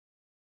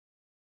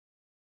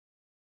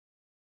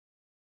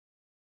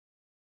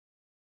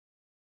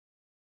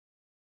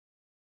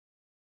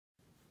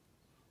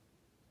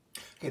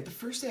Okay, the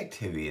first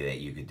activity that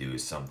you could do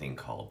is something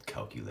called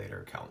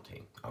calculator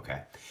counting,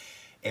 okay?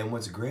 And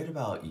what's great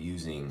about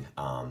using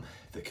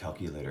the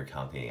calculator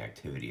counting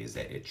activity is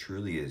that it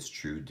truly is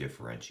true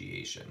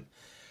differentiation.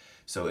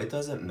 So it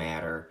doesn't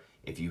matter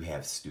if you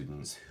have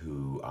students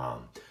who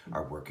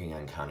are working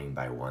on counting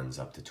by ones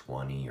up to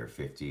 20 or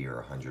 50 or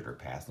 100 or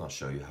past, and I'll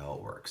show you how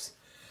it works.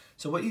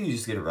 So what you do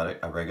is get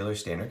a regular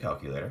standard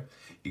calculator.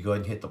 You go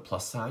ahead and hit the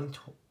plus sign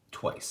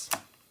twice.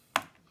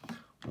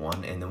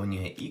 One, and then when you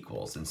hit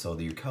equals, and so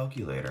your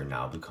calculator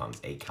now becomes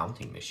a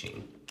counting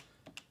machine.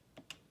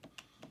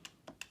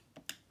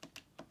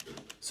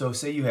 So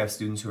say you have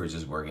students who are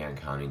just working on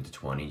counting to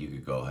 20, you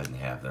could go ahead and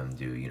have them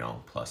do,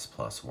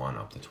 plus 1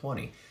 up to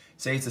 20.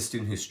 Say it's a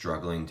student who's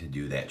struggling to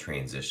do that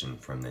transition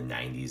from the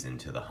 90s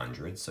into the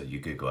hundreds, so you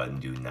could go ahead and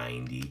do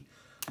 90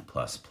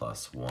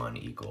 plus 1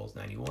 equals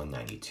 91,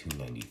 92,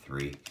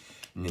 93,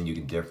 and then you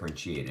can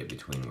differentiate it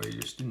between where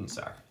your students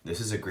are. This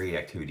is a great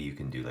activity you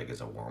can do like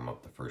as a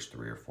warm-up the first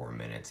 3 or 4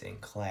 minutes in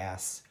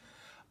class,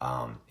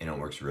 and it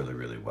works really,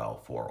 really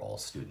well for all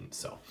students.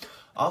 So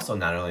also,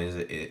 not only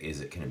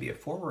is it going to be a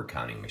forward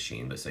counting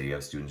machine, but say you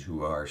have students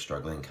who are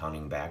struggling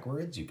counting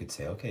backwards, you could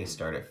say, okay,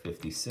 start at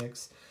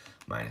 56,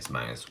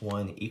 minus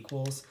 1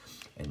 equals,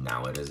 and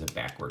now it is a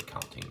backward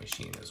counting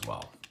machine as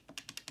well.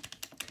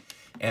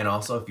 And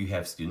also, if you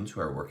have students who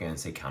are working on,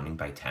 say, counting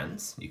by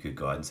tens, you could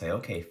go ahead and say,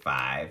 okay,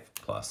 5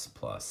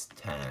 plus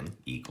 10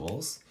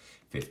 equals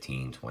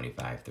 15,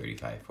 25,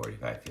 35,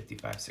 45,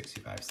 55,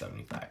 65,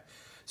 75.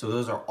 So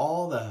those are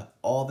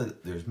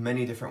there's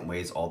many different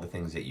ways, all the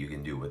things that you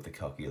can do with the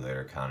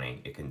calculator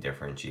counting. It can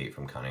differentiate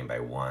from counting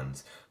by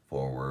ones,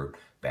 forward,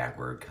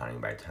 backward,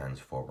 counting by tens,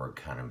 forward,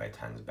 counting by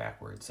tens,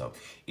 backward. So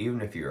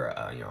even if you're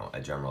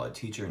a general ed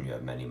teacher and you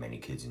have many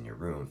kids in your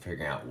room,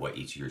 figuring out what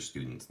each of your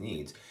students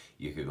needs,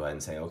 you could go ahead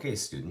and say, okay,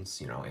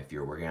 students, if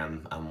you're working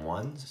on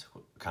ones,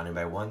 counting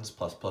by ones,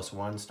 plus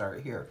 1,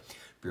 start here.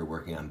 If you're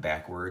working on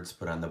backwards,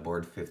 put on the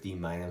board 50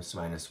 minus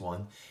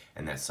 1,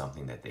 and that's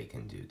something that they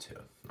can do too.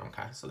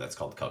 Okay, so that's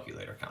called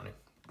calculator counting.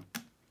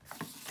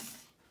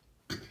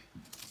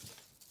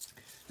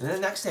 And the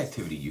next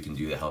activity you can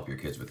do to help your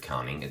kids with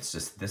counting, it's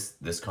just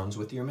this comes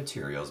with your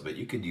materials, but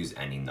you could use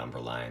any number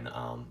line.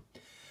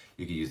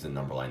 You could use the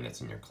number line that's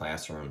in your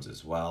classrooms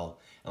as well.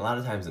 And a lot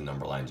of times the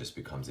number line just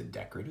becomes a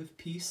decorative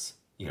piece.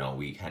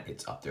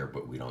 It's up there,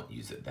 but we don't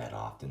use it that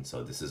often.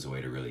 So this is a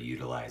way to really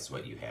utilize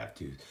what you have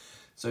to.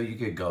 So you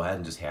could go ahead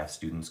and just have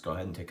students go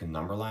ahead and take a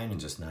number line and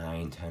just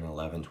 9, 10,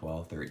 11,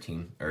 12,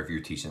 13, or if you're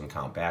teaching them to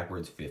count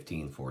backwards,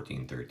 15,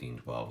 14, 13,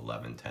 12,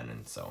 11, 10,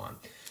 and so on.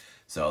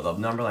 So the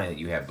number line that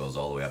you have goes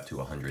all the way up to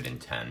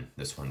 110.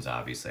 This one's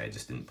obviously, I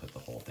just didn't put the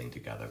whole thing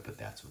together, but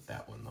that's what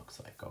that one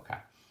looks like, okay.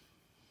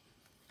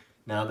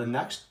 Now the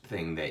next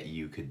thing that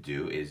you could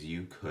do is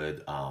you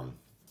could go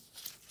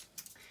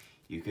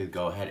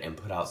ahead and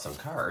put out some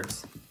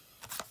cards,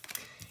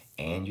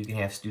 and you can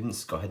have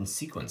students go ahead and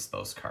sequence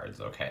those cards,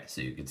 okay?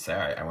 So you could say, all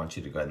right, I want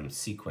you to go ahead and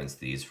sequence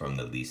these from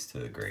the least to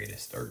the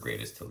greatest, or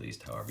greatest to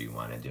least, however you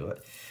want to do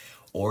it.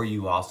 Or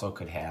you also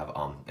could have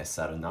a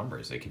set of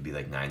numbers. It could be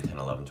like 9, 10,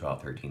 11,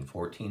 12, 13,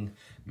 14.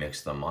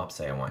 Mix them up.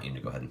 Say, I want you to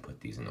go ahead and put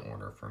these in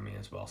order for me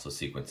as well. So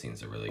sequencing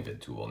is a really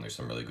good tool, and there's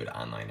some really good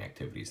online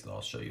activities that I'll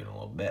show you in a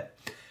little bit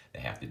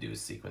that have to do with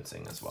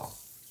sequencing as well.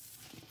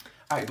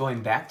 All right,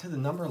 going back to the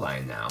number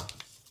line now.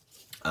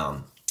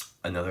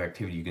 Another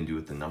activity you can do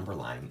with the number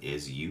line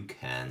is you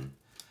can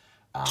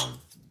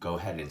go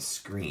ahead and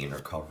screen or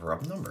cover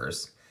up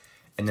numbers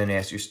and then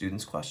ask your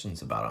students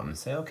questions about them and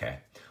say, okay,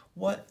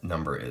 what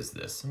number is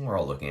this? And we're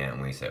all looking at it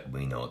and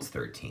we know it's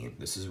 13.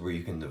 This is where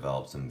you can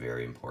develop some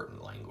very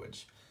important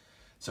language.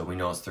 So we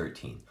know it's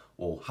 13.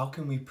 Well, how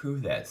can we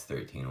prove that it's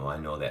 13? Well, I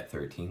know that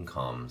 13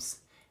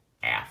 comes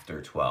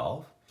after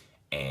 12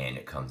 and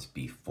it comes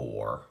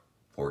before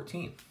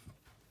 14.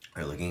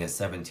 We're looking at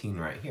 17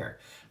 right here.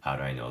 How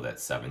do I know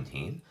that's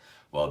 17?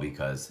 Well,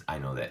 because I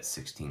know that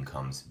 16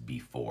 comes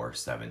before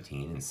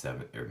 17 and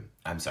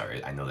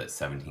I know that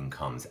 17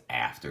 comes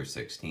after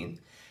 16.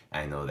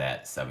 I know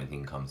that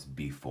 17 comes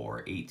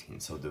before 18,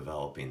 so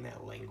developing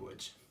that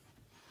language.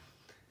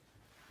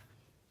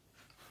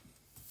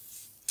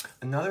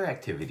 Another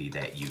activity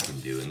that you can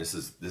do, and this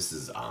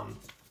is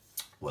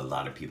what a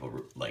lot of people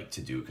like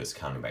to do because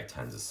counting by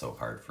tens is so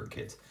hard for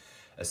kids,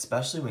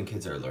 especially when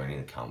kids are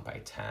learning to count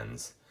by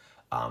tens.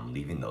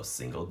 Leaving those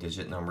single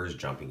digit numbers,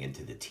 jumping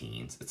into the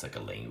teens. It's like a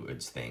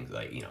language thing,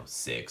 like,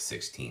 6,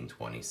 16,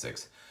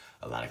 26.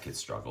 A lot of kids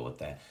struggle with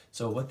that.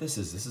 So what this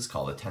is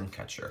called a 10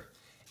 catcher.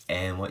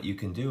 And what you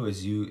can do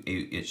is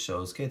it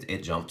shows kids,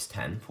 it jumps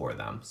 10 for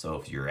them. So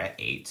if you're at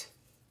 8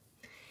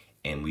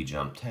 and we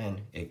jump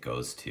 10, it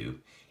goes to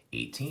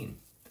 18.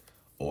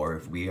 Or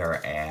if we are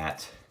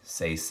at,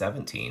 say,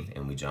 17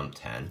 and we jump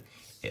 10,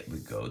 it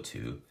would go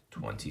to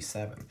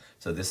 27.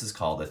 So this is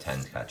called a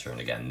 10 catcher, and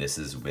again, this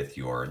is with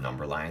your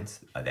number lines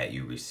that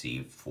you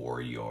receive for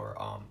your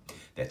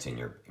that's in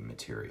your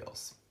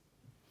materials.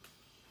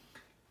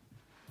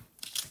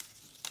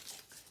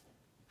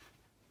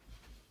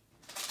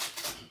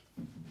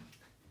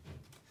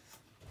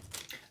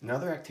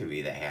 Another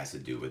activity that has to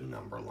do with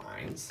number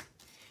lines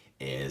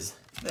is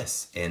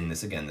this. And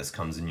this, again, this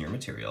comes in your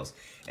materials.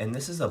 And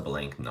this is a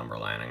blank number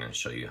line. I'm going to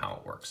show you how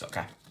it works,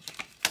 okay?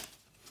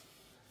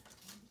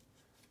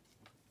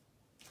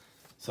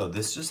 So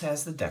this just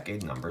has the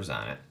decade numbers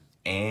on it.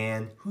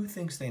 And who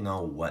thinks they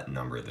know what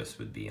number this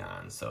would be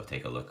on? So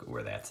take a look at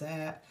where that's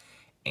at.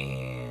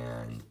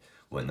 And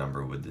what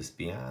number would this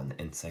be on?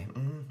 And say,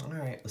 all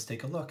right, let's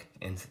take a look.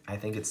 And I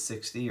think it's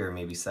 60 or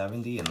maybe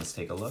 70. And let's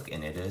take a look.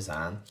 And it is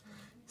on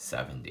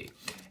 70.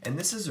 And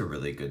this is a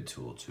really good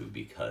tool too,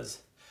 because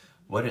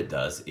what it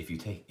does, if you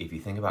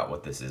think about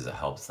what this is, it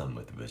helps them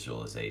with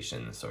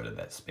visualization, sort of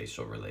that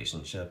spatial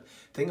relationship.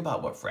 Think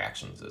about what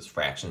fractions is.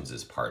 Fractions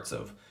is parts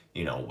of,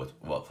 you know,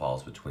 what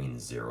falls between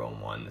 0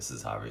 and 1. This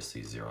is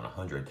obviously 0 and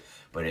 100,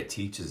 but it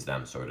teaches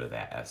them sort of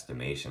that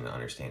estimation and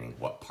understanding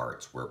where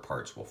parts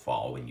will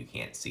fall when you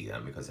can't see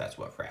them, because that's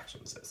what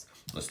fractions is.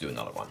 Let's do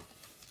another one.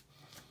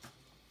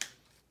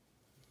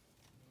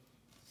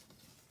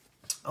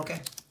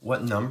 Okay,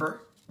 what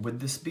number would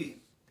this be?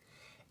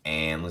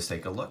 And let's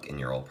take a look, and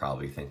you're all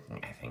probably thinking,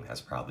 I think that's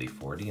probably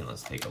 40, and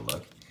let's take a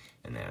look,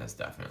 and that is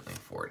definitely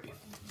 40.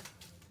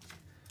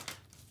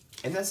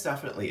 And that's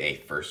definitely a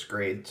first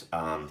grade,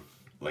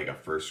 like a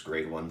first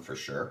grade one for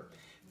sure.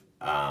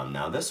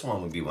 Now this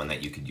one would be one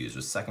that you could use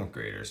with second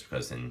graders,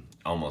 because in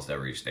almost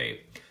every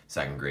state,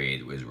 second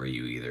grade was where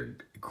you either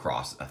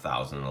cross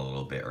 1,000 a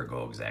little bit or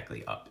go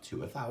exactly up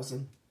to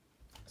 1,000.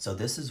 So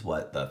this is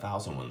what the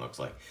 1,000 one looks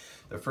like.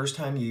 The first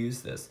time you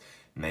use this,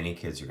 many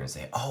kids are going to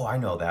say, oh, I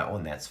know that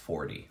one, that's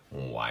 40.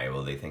 Why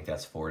will they think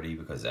that's 40?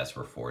 Because that's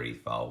where 40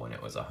 fell when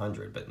it was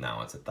 100, but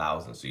now it's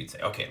 1,000. So you'd say,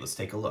 okay, let's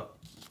take a look.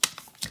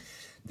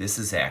 This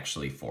is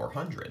actually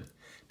 400.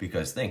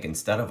 Because think,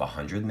 instead of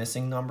 100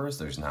 missing numbers,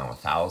 there's now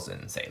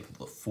 1,000. Say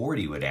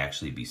 40 would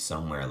actually be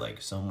somewhere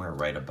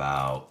right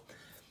about,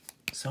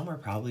 somewhere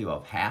probably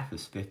about half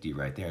is 50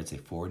 right there. I'd say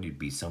 40 would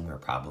be somewhere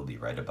probably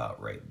right about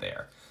right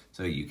there.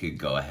 So you could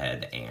go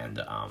ahead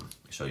and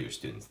show your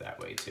students that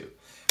way too.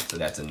 So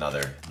that's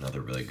another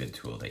really good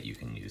tool that you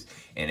can use.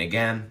 And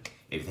again,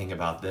 if you think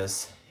about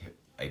this,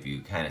 if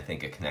you kind of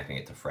think of connecting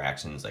it to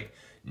fractions, like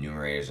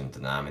numerators and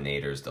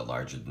denominators, the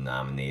larger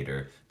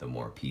denominator, the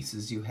more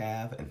pieces you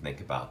have. And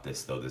think about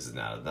this, though this is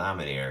not a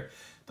denominator,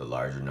 the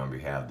larger number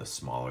you have, the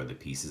smaller the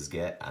pieces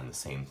get on the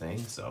same thing.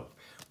 So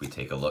we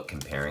take a look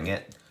comparing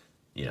it,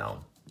 you know,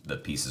 the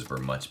pieces were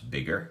much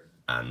bigger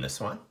on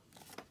this one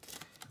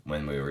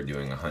when we were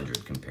doing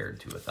 100 compared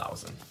to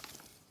 1,000.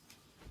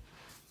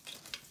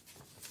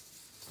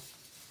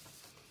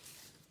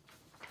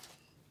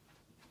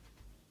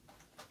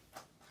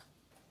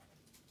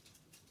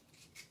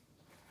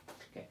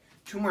 Okay,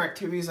 two more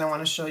activities I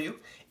want to show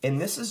you.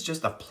 And this is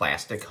just a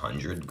plastic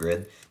 100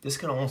 grid. This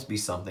can almost be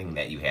something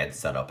that you had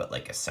set up at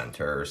like a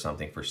center or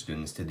something for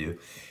students to do.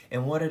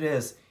 And what it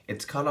is,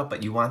 it's cut up,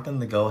 but you want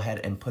them to go ahead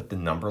and put the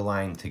number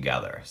line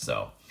together.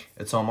 So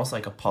it's almost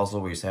like a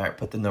puzzle where you say, all right,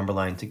 put the number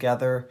line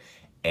together.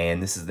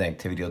 And this is the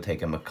activity. It'll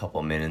take them a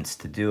couple minutes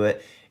to do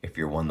it. If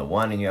you're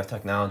one-to-one and you have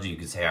technology, you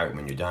can say, all right,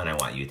 when you're done, I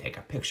want you to take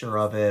a picture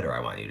of it, or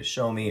I want you to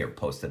show me, or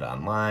post it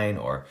online,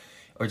 or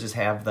just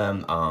have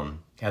them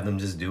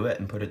just do it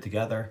and put it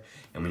together.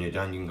 And when you're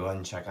done, you can go ahead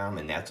and check on them.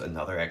 And that's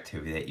another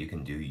activity that you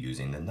can do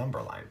using the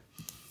number line.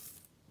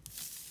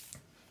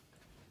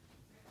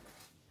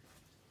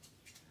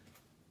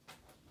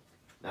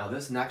 Now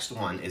this next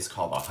one is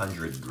called a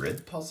 100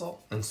 grid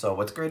puzzle. And so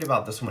what's great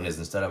about this one is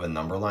instead of a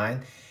number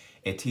line,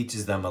 it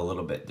teaches them a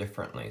little bit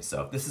differently.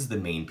 So if this is the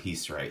main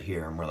piece right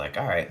here, and we're like,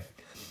 all right,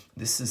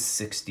 this is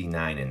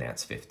 69 and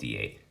that's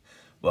 58.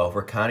 Well, if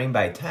we're counting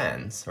by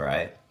tens,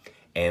 right,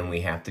 and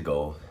we have to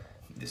go,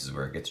 this is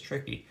where it gets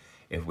tricky.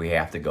 If we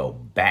have to go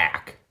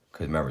back,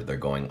 because remember, they're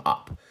going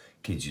up.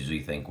 Kids usually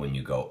think when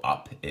you go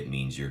up, it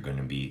means you're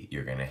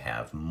gonna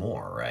have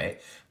more, right?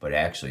 But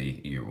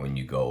actually, when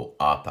you go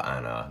up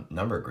on a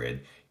number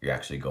grid, you're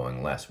actually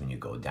going less. When you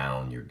go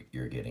down,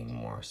 you're getting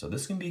more. So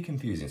this can be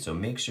confusing. So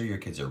make sure your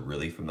kids are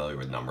really familiar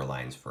with number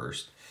lines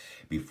first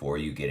before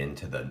you get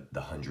into the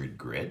 100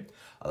 grid.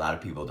 A lot of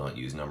people don't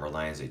use number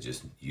lines, they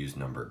just use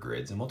number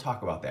grids. And we'll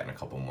talk about that in a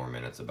couple more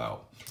minutes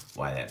about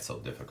why that's so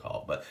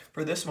difficult. But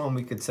for this one,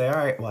 we could say, all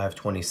right, well, I have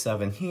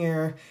 27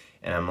 here,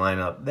 and I'm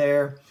lining up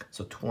there.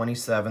 So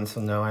 27,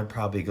 so now I'm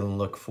probably gonna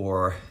look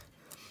for,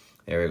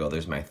 there we go,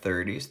 there's my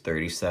 30s,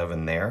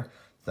 37 there.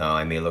 Now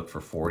I may look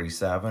for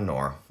 47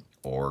 or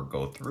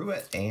go through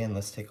it, and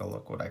let's take a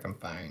look what I can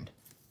find.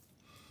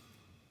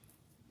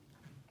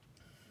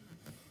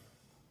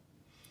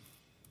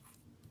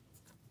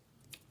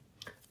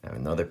 I have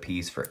another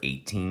piece for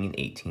 18,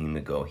 18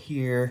 to go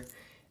here,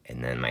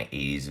 and then my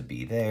 80s would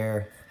be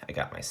there. I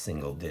got my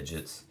single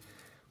digits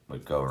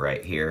would go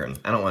right here, and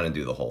I don't want to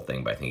do the whole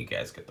thing, but I think you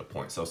guys get the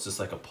point. So it's just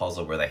like a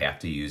puzzle where they have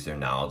to use their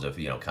knowledge of,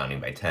 you know, counting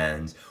by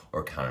tens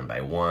or counting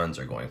by ones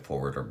or going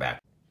forward or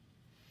back.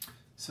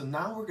 So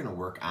now we're going to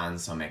work on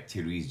some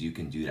activities you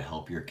can do to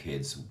help your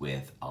kids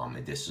with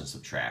addition,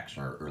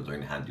 subtraction, or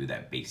learn how to do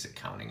that basic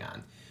counting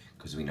on.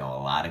 because we know a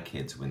lot of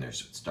kids, when they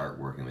start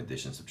working with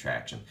addition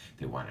subtraction,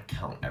 they want to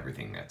count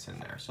everything that's in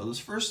there. So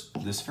this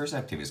first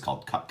activity is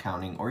called cup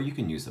counting, or you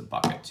can use a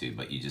bucket too,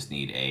 but you just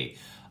need a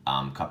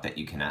cup that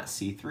you cannot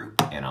see through,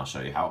 and I'll show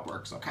you how it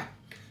works. Okay,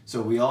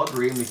 so we all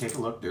agree and we take a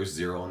look. There's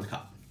 0 in the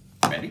cup.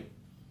 Ready?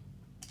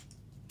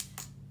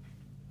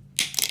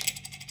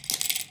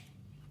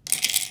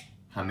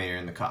 How many are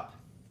in the cup?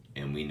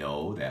 And we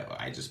know that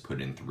I just put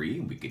in 3,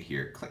 and we could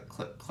hear click,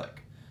 click,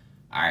 click.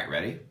 All right,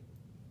 ready?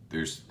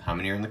 There's, how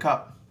many are in the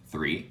cup?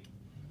 3.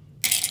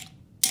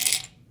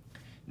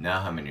 Now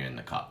how many are in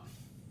the cup?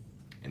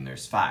 And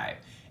there's 5.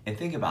 And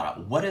think about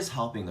it, what is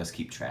helping us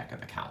keep track of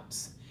the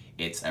counts?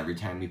 It's every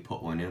time we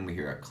put one in, we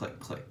hear a click,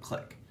 click,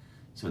 click.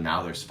 So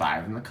now there's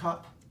 5 in the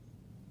cup.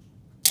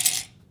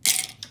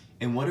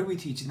 And what are we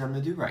teaching them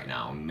to do right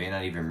now? We may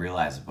not even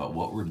realize it, but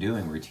what we're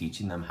doing, we're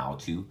teaching them how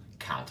to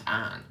count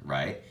on,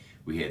 right?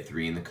 We had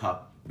 3 in the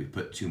cup, we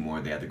put 2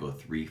 more, they had to go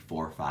 3,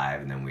 4,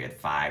 5, and then we had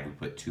 5, we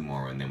put 2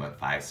 more, and they went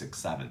 5, 6,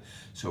 7.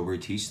 So we're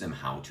teaching them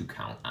how to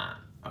count on.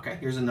 Okay,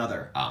 here's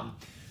another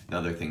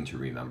thing to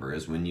remember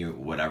is when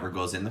whatever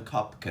goes in the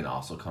cup can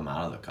also come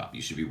out of the cup.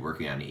 You should be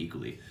working on it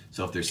equally.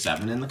 So if there's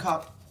 7 in the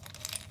cup,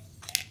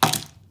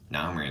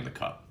 now how many in the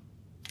cup?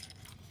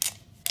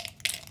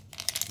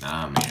 Now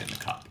how many in the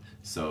cup?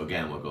 So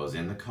again, what goes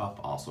in the cup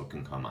also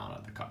can come out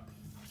of the cup.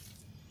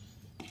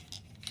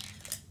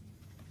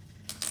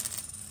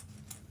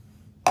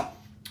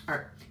 All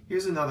right,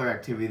 here's another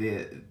activity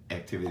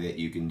that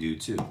you can do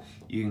too.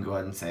 You can go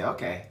ahead and say,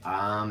 okay,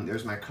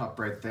 there's my cup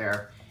right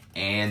there,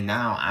 and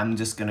now I'm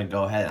just gonna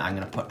go ahead and I'm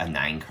gonna put a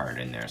 9 card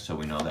in there. So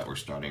we know that we're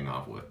starting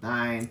off with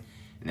 9,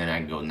 and then I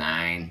can go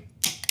 9,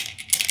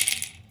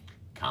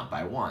 count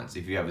by ones.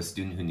 If you have a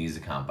student who needs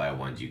to count by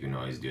ones, you can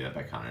always do that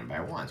by counting by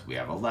ones. We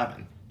have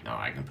 11. Now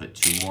I can put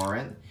 2 more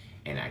in,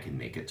 and I can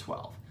make it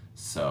 12.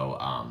 So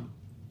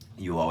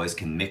you always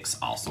can mix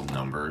also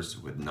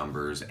numbers with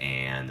numbers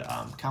and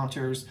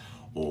counters,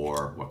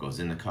 or what goes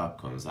in the cup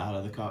comes out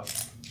of the cup.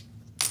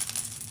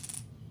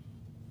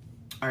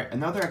 All right,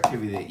 another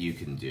activity that you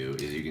can do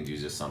is you can do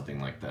just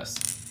something like this.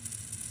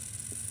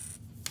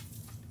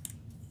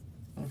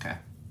 Okay.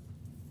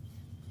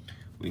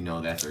 We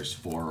know that there's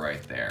 4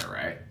 right there,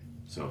 right?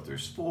 So if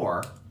there's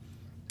 4,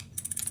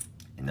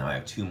 and now I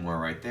have 2 more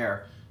right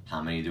there,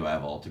 how many do I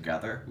have all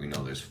together? We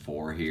know there's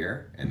 4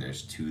 here, and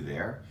there's 2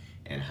 there.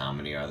 And how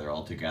many are there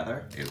all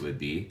together? It would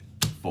be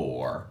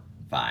 4,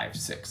 5,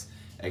 6.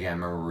 Again,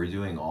 remember, we're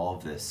doing all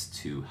of this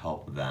to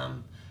help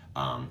them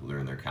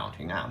learn their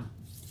counting on.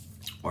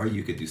 Or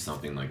you could do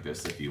something like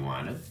this if you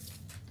wanted.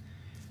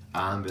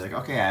 Be like,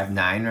 okay, I have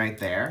 9 right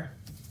there.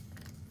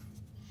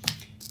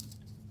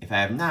 If I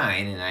have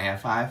 9 and I have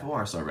 5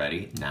 more, so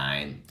ready?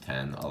 9,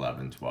 10,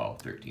 11,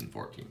 12, 13,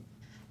 14.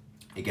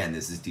 Again,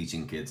 this is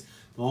teaching kids.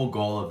 The whole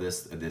goal of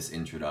this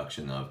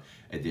introduction of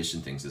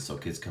addition things is so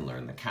kids can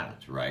learn the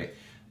count, right?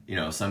 You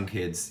know, some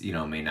kids, you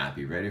know, may not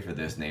be ready for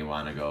this and they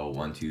want to go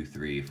 1, 2,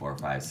 3, 4,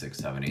 5, 6,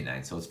 7, 8,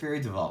 9. So it's very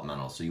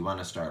developmental. So you want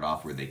to start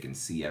off where they can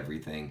see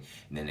everything,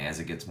 and then as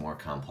it gets more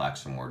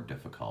complex or more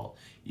difficult,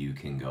 you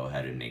can go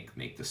ahead and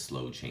make the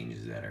slow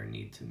changes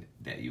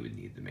that you would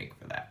need to make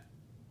for that.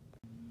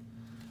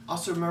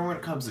 Also, remember, when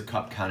it comes to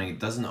cup counting, it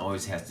doesn't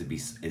always have to be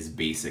as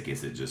basic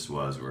as it just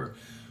was, where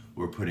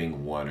we're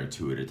putting 1 or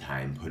 2 at a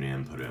time, put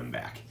in,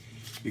 back.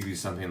 You can do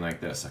something like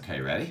this. Okay,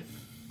 ready?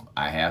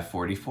 I have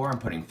 44. I'm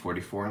putting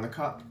 44 in the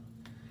cup.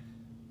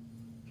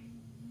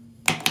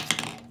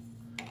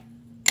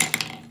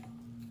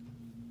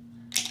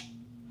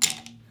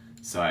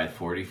 So I had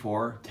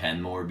 44.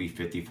 10 more would be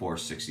 54,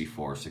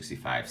 64,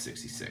 65,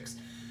 66.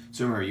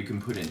 So remember, you can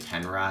put in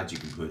 10 rods. You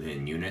can put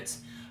in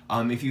units.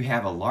 If you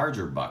have a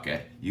larger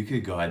bucket, you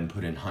could go ahead and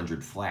put in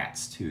 100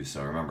 flats too.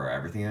 So remember,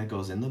 everything that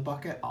goes in the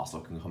bucket also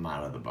can come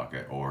out of the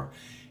bucket, or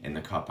in the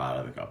cup out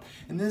of the cup.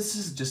 And this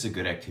is just a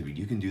good activity.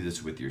 You can do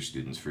this with your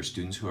students. For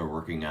students who are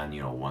working on,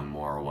 you know, 1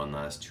 more or 1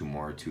 less, 2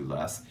 more or 2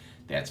 less,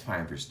 that's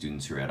fine. For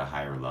students who are at a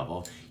higher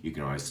level, you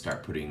can always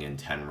start putting in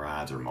 10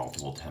 rods or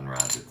multiple 10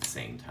 rods at the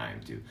same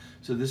time too.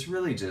 So this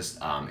really just,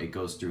 it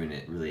goes through and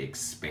it really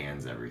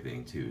expands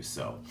everything too.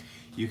 So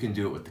you can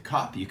do it with the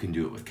cup, you can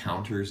do it with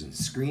counters and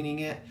screening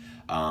it.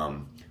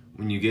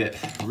 When you get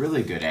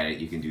really good at it,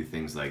 you can do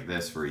things like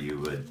this, where you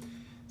would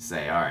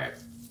say, all right,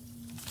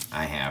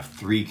 I have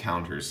 3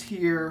 counters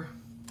here.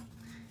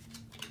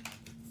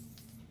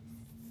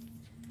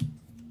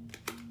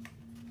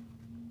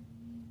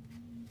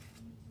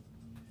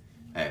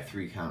 I have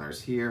 3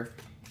 counters here,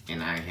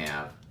 and I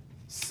have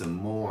some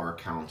more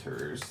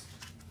counters.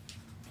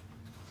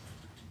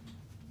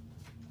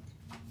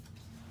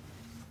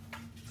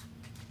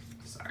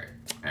 Sorry,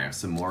 I have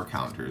some more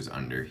counters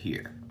under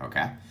here,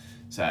 okay?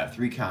 So I have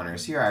 3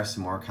 counters here, I have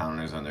some more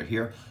counters under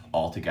here.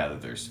 Altogether,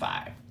 there's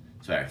 5.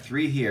 So I have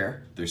 3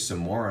 here, there's some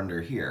more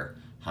under here.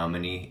 How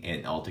many,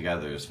 and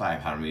altogether there's 5.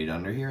 How many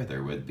under here?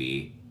 There would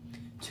be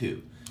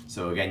 2.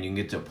 So again, you can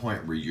get to a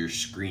point where you're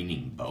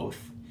screening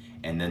both,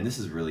 And then this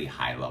is really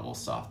high level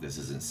stuff. This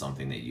isn't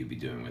something that you'd be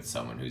doing with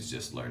someone who's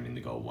just learning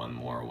to go one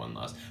more, one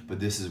less. But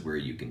this is where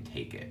you can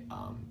take it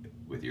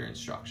with your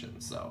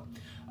instructions. So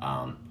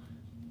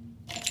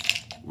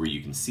where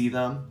you can see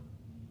them,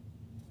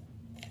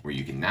 where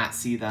you can not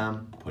see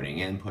them, putting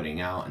in,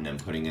 putting out, and then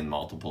putting in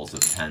multiples of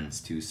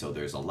 10s too. So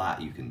there's a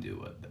lot you can do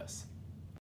with this.